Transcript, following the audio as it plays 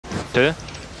2,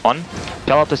 1.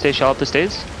 Shell up the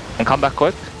stairs, and come back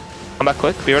quick. Come back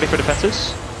quick. Be ready for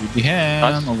defenses.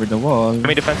 Nice. Over the wall. Give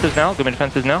me defenses now.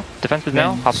 Defenses now.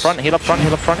 Up front. Heal up front.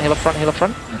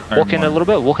 Walk in a little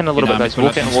bit. Guys.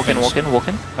 Walk in. Hold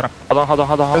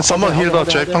on. Can someone heal the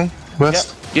checkpoint?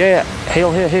 West? Yeah.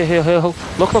 Heal.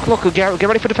 Look. Get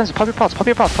ready for defenses. Pop your pots.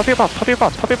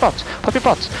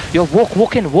 Yo,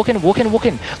 walk in.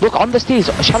 Look on the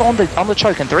stairs. Shallow on the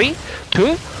choke. In 3,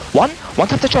 2, 1. One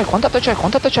tap the choke.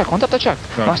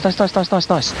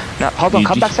 Nice. Now hold on.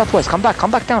 Come back southwest. Come back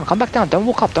down. Don't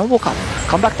walk up.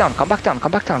 Come back down.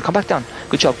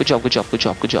 Good job.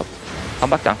 Come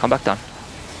back down.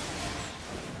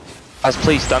 Guys,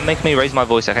 please don't make me raise my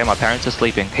voice, okay? My parents are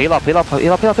sleeping. Heal up. Nice.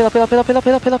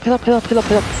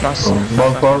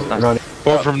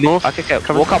 Ball from north. Okay.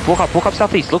 Walk up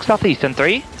southeast. Look southeast. In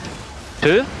 3,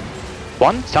 2,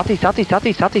 1. Southeast.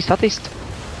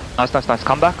 Nice.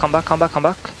 Come back. Can you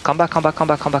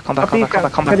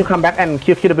come back and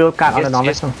kill the build guard on the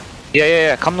north?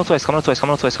 Yeah. Come northwest.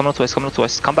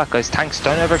 Come back, guys. Tanks,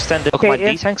 don't overextend it. Look, my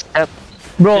D-tanks.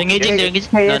 Bro, No.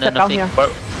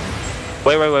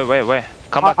 Wait.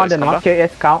 Come back, on the north,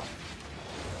 KS scout.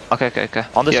 Okay.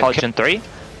 On this hodge in 3,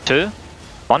 2,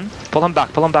 1. Pull him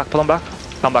back. Come back.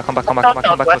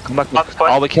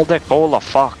 Oh, we killed it. Oh, the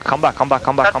fuck. Come back out.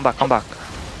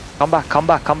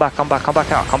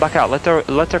 Let her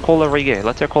call a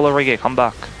reggae. Come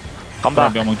back.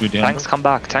 Tanks, come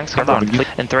back.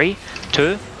 In 3,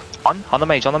 2, 1. On the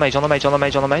mage.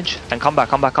 And come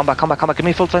back. Give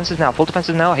me full defenses now.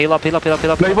 Heal up.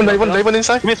 Laban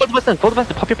inside. Give me full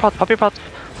defenses. Pop your pot.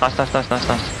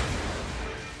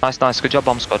 Nice. Good job,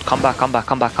 bomb squad. Come back.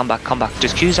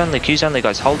 Just Q's only,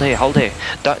 guys. Hold here.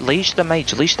 Don't leash the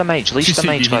mage, guys.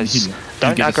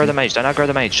 Don't aggro the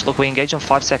mage. Look, we engage in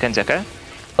 5 seconds, okay?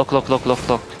 Look. Look,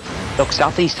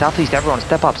 southeast, everyone.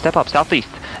 Step up, southeast.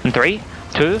 In 3,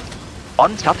 2,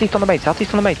 1. Southeast on the mage.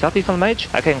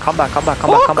 Okay, and come back. Come back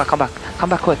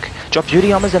quick. Drop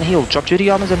duty armors and heal. They're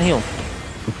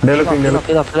looking. Heal up.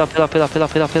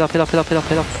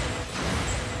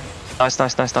 Nice.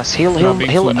 Heal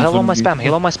on my spam.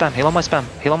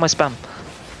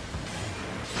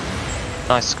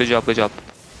 Nice, good job.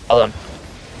 Hold on.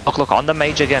 Look, on the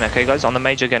mage again, okay guys? On the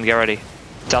mage again, get ready.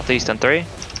 Southeast in 3,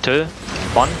 2,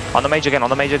 1. On the mage again.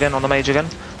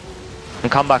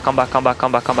 And come back quick.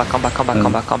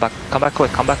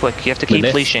 You have to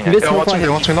keep leashing. They're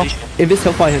watching now. If this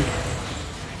help by him.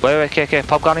 Wait, okay.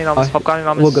 Pop gunning on this.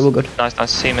 We're good.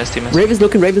 Nice. He missed. Raven's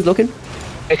looking.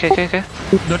 Okay.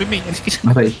 Not me.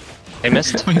 He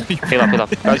missed. Heal up.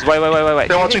 Guys, wait.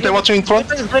 They're watching in front.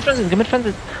 Give me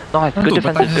defenses. Nice, good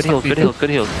defenses. Good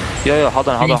heals. Yo, hold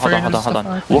on.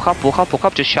 Walk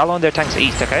up. Just shallow on their tanks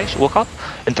east, okay? Walk up.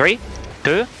 In 3,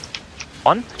 2,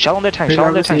 1. Shallow on their tanks.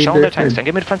 And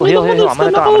give me defenses. Heal. I'm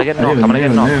gonna get knocked.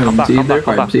 Come back.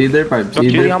 Drop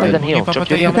duty armors and heal. You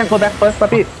can go back first,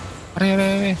 puppy.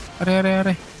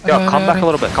 Yo, come back a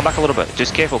little bit.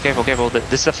 Just careful.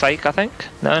 This is a fake, I think.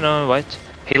 No, wait.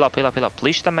 Heal up.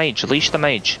 Leash the mage.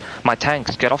 My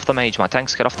tanks, get off the mage. Hold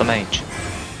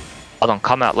on,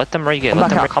 come out. Let them regate.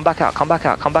 Come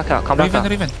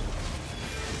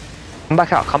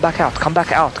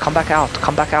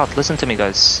back out. Listen to me,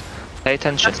 guys. Pay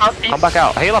attention. Come back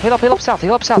out. Heal up south.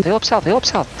 Nice,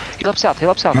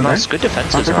 good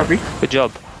defenses, man. Good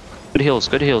job. Good heals.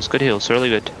 Really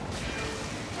good.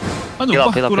 Heal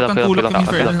up.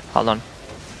 Hold on.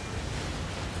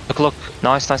 Look.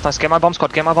 Nice. Get my bomb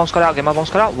squad out.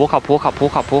 Walk up.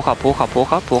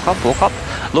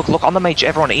 Look on the mage,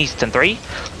 everyone east. In 3,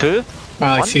 2,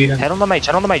 1. Head on the mage.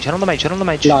 Okay,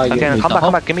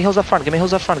 come back. Give me heals up front.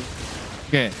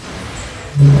 Okay.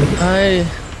 Ay,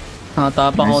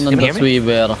 natapang ako ng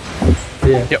Sweaver.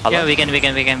 Yeah, we can.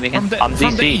 I'm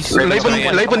DC.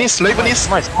 Laban East.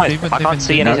 Nice. I can't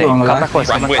see anything. Come back west.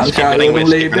 I'm good.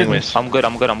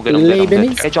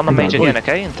 Edge on the mage again,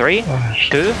 okay? In 3,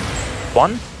 2,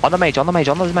 1. On the mage. And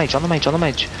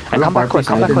come back quick.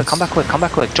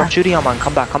 Drop duty armor and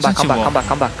come back.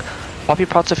 Pop your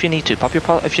pots if you need to.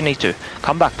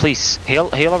 Come back, please. Heal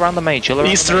around the mage.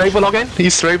 East Raven again.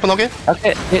 Okay.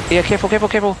 Yeah, careful.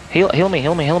 Heal me,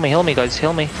 guys.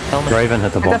 Heal me. Raven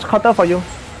hit the ball. That's cutter for you.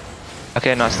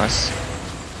 Okay, nice.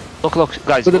 Look,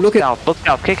 guys. Look south.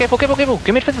 Okay, careful. Give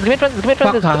me defenses.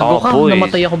 Oh, boy.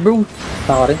 Namatay ako, bro.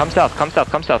 Come south.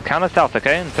 Counter south,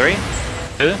 okay? In 3,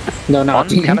 2, No, 1.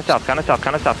 Counter south.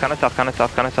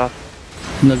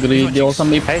 Nag-ready ako sa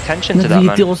may... Pay attention to that,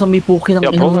 man. Nag-ready ako sa may puki ng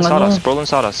Brawl inong and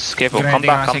Sawdust. Careful. Come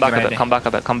back a bit.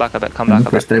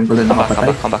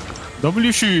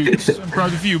 W shoots. I'm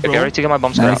proud of you, bro. Get ready to get my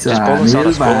bomb squad out. Just Brawl and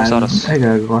Sawdust.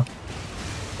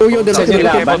 Oh, yo, they're looking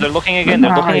Careful, at they're looking again,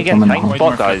 they're looking again. Same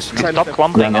spot, guys. Stop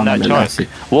clumping in that choke.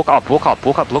 Walk up, look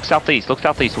southeast,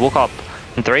 walk up.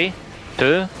 In 3,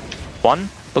 2, 1.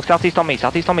 Look southeast on me.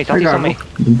 Nice,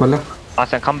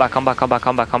 and come back. Come back.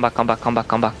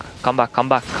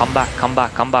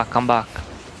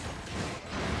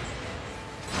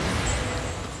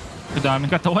 Daming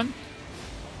katawan.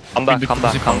 Come back.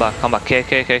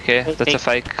 Okay. That's a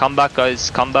fake. Come back, guys.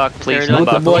 Come back, please. Come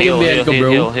back.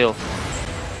 Heal.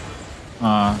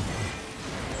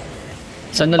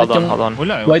 Saan Hold nalit yung on.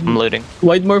 Wala eh. wide, I'm looting.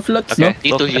 wide more flats, no?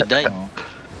 Okay. Dito you die.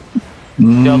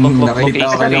 Yo, look,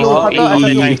 east.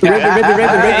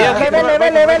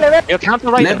 Yo, count the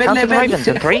Ravens.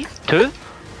 In 3, 2,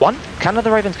 1. Counter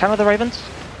the Ravens.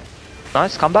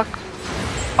 Nice, come back.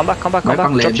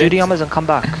 Drop duty armors and come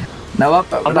back. Come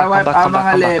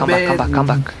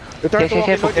back.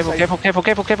 Careful.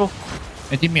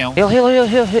 Eh, di meow.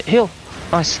 Heal.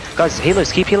 Nice. Guys, healers,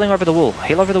 keep healing over the wall.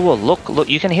 Look,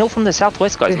 you can heal from the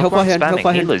southwest, guys. Help Look, our hand.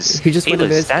 healers. He just went in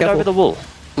there, Stand careful. over the wall.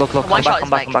 Look, One shot come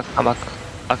back.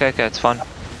 Okay, it's fine.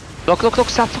 Look,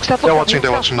 south. They're watching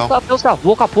now. South.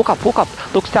 Walk up.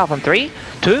 Look south on 3,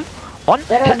 2, 1.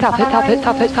 Hit top.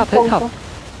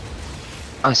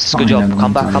 Nice, good job.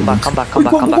 Come back.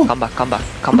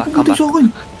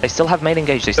 They still have main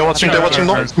engage. They're watching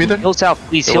north, middle. Heal south,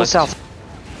 please. Heal south.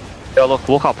 Yo, look,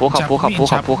 walk up. I can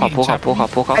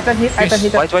hit.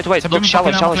 Wait. Look,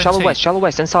 shallow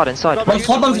west. Inside. Wait.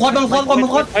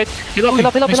 Heal up.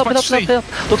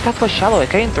 Look southwest shallow.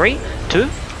 Okay, in 3, 2,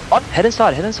 1. Head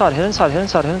inside.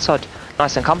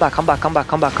 Nice, and come back. Shield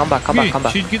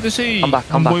kita si. Come back.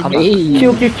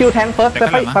 Q tank first, Teka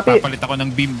lang ha, papi. papalit ako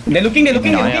ng beam. They're looking. I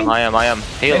am.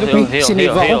 Heal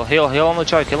on the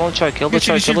choke. Kill the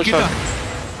choke.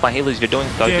 My healers, you're doing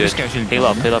so good. Heal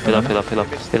up.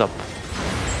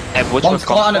 Which one's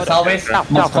gone?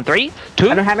 South on 3,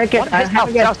 2, I don't have it yet.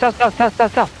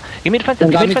 South. Give me defenses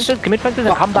and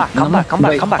come back. Don't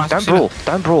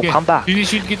brawl. Come back.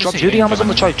 Drop duty armors on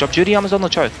the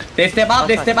choke. They step up,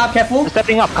 careful.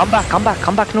 Stepping up. Come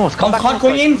back north.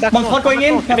 Going in. Give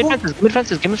me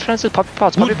defenses. Pop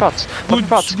your pots.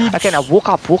 Okay, now walk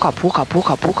up. Walk up the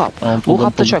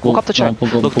choke.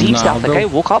 Look deep south, okay?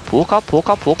 Walk up.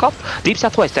 Deep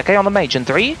southwest, okay? On the mage in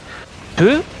 3,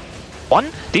 2,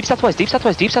 1. Deep southwest. Nice, and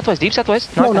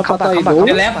come back.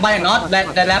 They left by a knot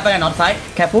side.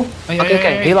 Careful.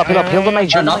 Okay. Heal up. Heal the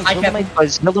mage.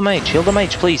 Heal the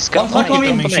mage, please. Go. Monk Look.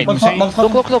 Give me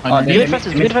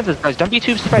defenses, guys. Don't be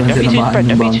too spread.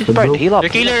 Heal up. Their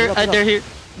killer, they're here.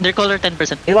 Their color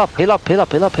 10%. Heal up.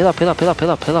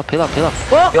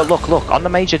 Yo, look. On the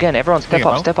mage again. Everyone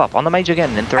step up. On the mage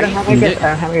again. In 3, 2,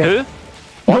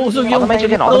 1. On the mage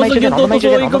again. On the mage again. The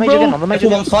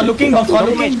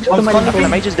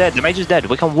mage is dead.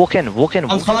 We can walk in. On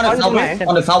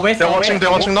the southwest. They're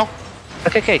watching now.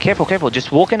 Okay, careful.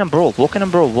 Just walk in and brawl.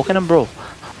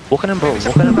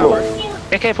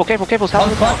 Okay, careful. South.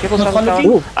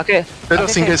 Okay. They don't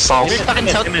think it's south.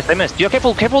 They missed. Yo,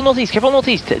 careful northeast.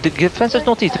 The defenses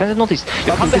northeast.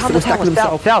 You come behind the tower.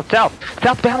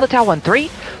 South behind the tower. 3,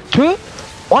 2,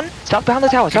 1. South behind the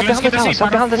tower.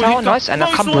 Nice. And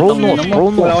now come brawl north.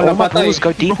 All my brawlers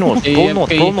go deep north. Brawl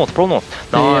north.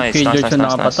 Nice. Killjoy siya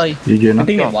nakapatay. I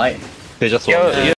think they're white. They just